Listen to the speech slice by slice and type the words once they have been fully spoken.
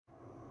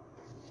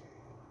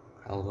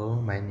Hello,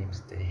 my name is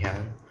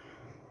Daehyun.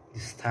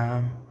 This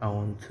time I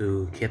want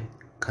to keep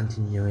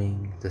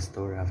continuing the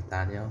story of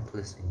Daniel.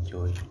 Please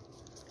enjoy.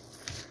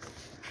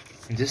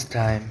 This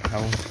time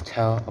I want to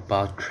tell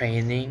about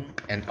training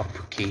and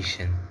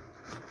application.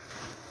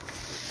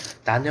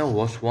 Daniel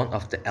was one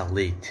of the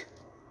elite.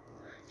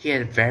 He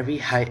had very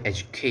high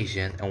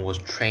education and was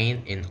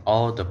trained in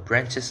all the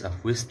branches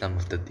of wisdom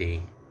of the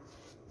day.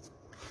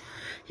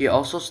 He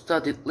also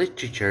studied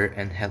literature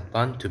and had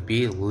learned to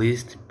be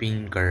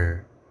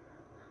list-bringer.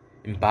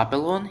 In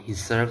Babylon, he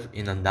served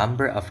in a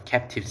number of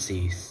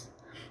captivities.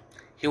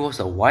 He was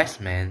a wise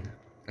man,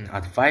 an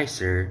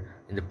advisor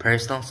in the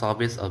personal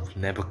service of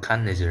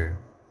Nebuchadnezzar.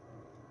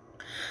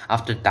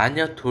 After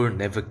Daniel told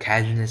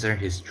Nebuchadnezzar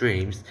his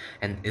dreams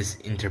and his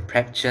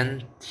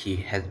interpretation, he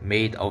had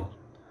made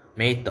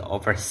the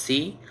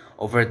overseer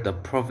over the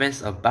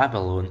province of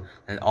Babylon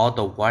and all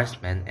the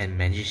wise men and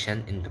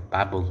magicians in the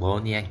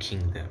Babylonian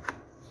kingdom.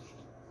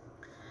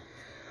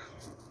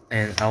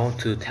 And I want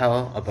to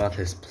tell about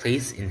his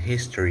place in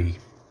history.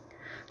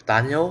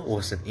 Daniel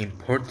was an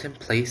important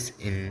place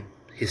in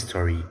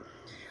history.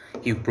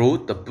 He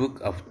wrote the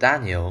book of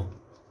Daniel.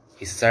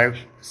 He served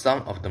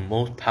some of the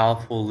most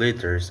powerful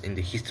leaders in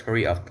the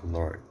history of the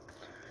Lord.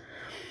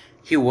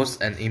 He was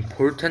an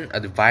important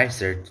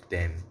advisor to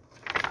them.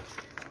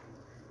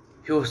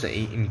 He was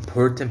an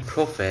important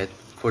prophet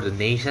for the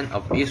nation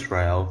of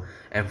Israel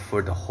and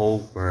for the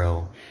whole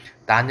world.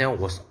 Daniel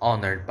was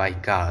honored by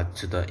God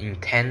to the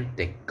intent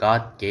that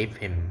God gave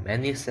him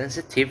many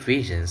sensitive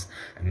visions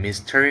and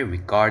mystery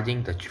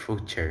regarding the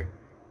future.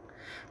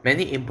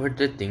 Many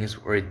important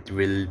things were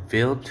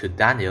revealed to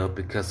Daniel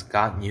because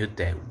God knew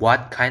that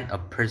what kind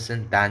of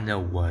person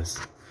Daniel was.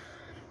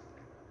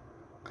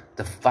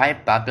 The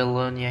 5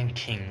 Babylonian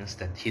kings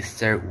that he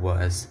served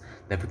was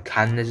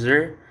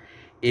Nebuchadnezzar,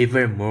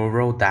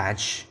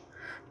 Evil-Merodach,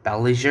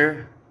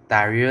 Belshazzar,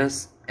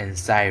 Darius, and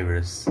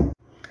Cyrus.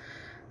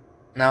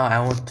 Now I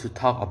want to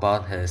talk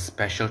about his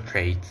special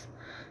traits.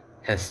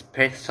 His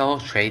special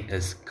trait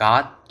is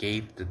God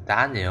gave to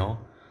Daniel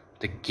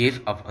the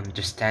gift of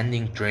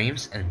understanding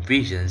dreams and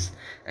visions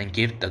and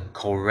gave the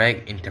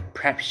correct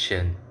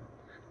interpretation.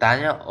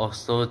 Daniel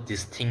also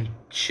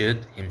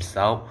distinguished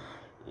himself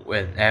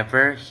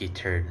whenever he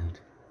turned.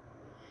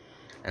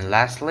 And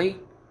lastly,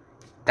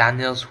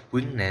 Daniel's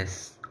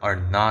weaknesses are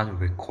not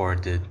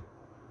recorded.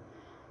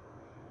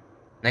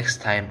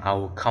 Next time I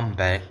will come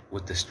back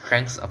with the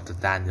strengths of the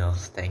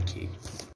Daniels. Thank you.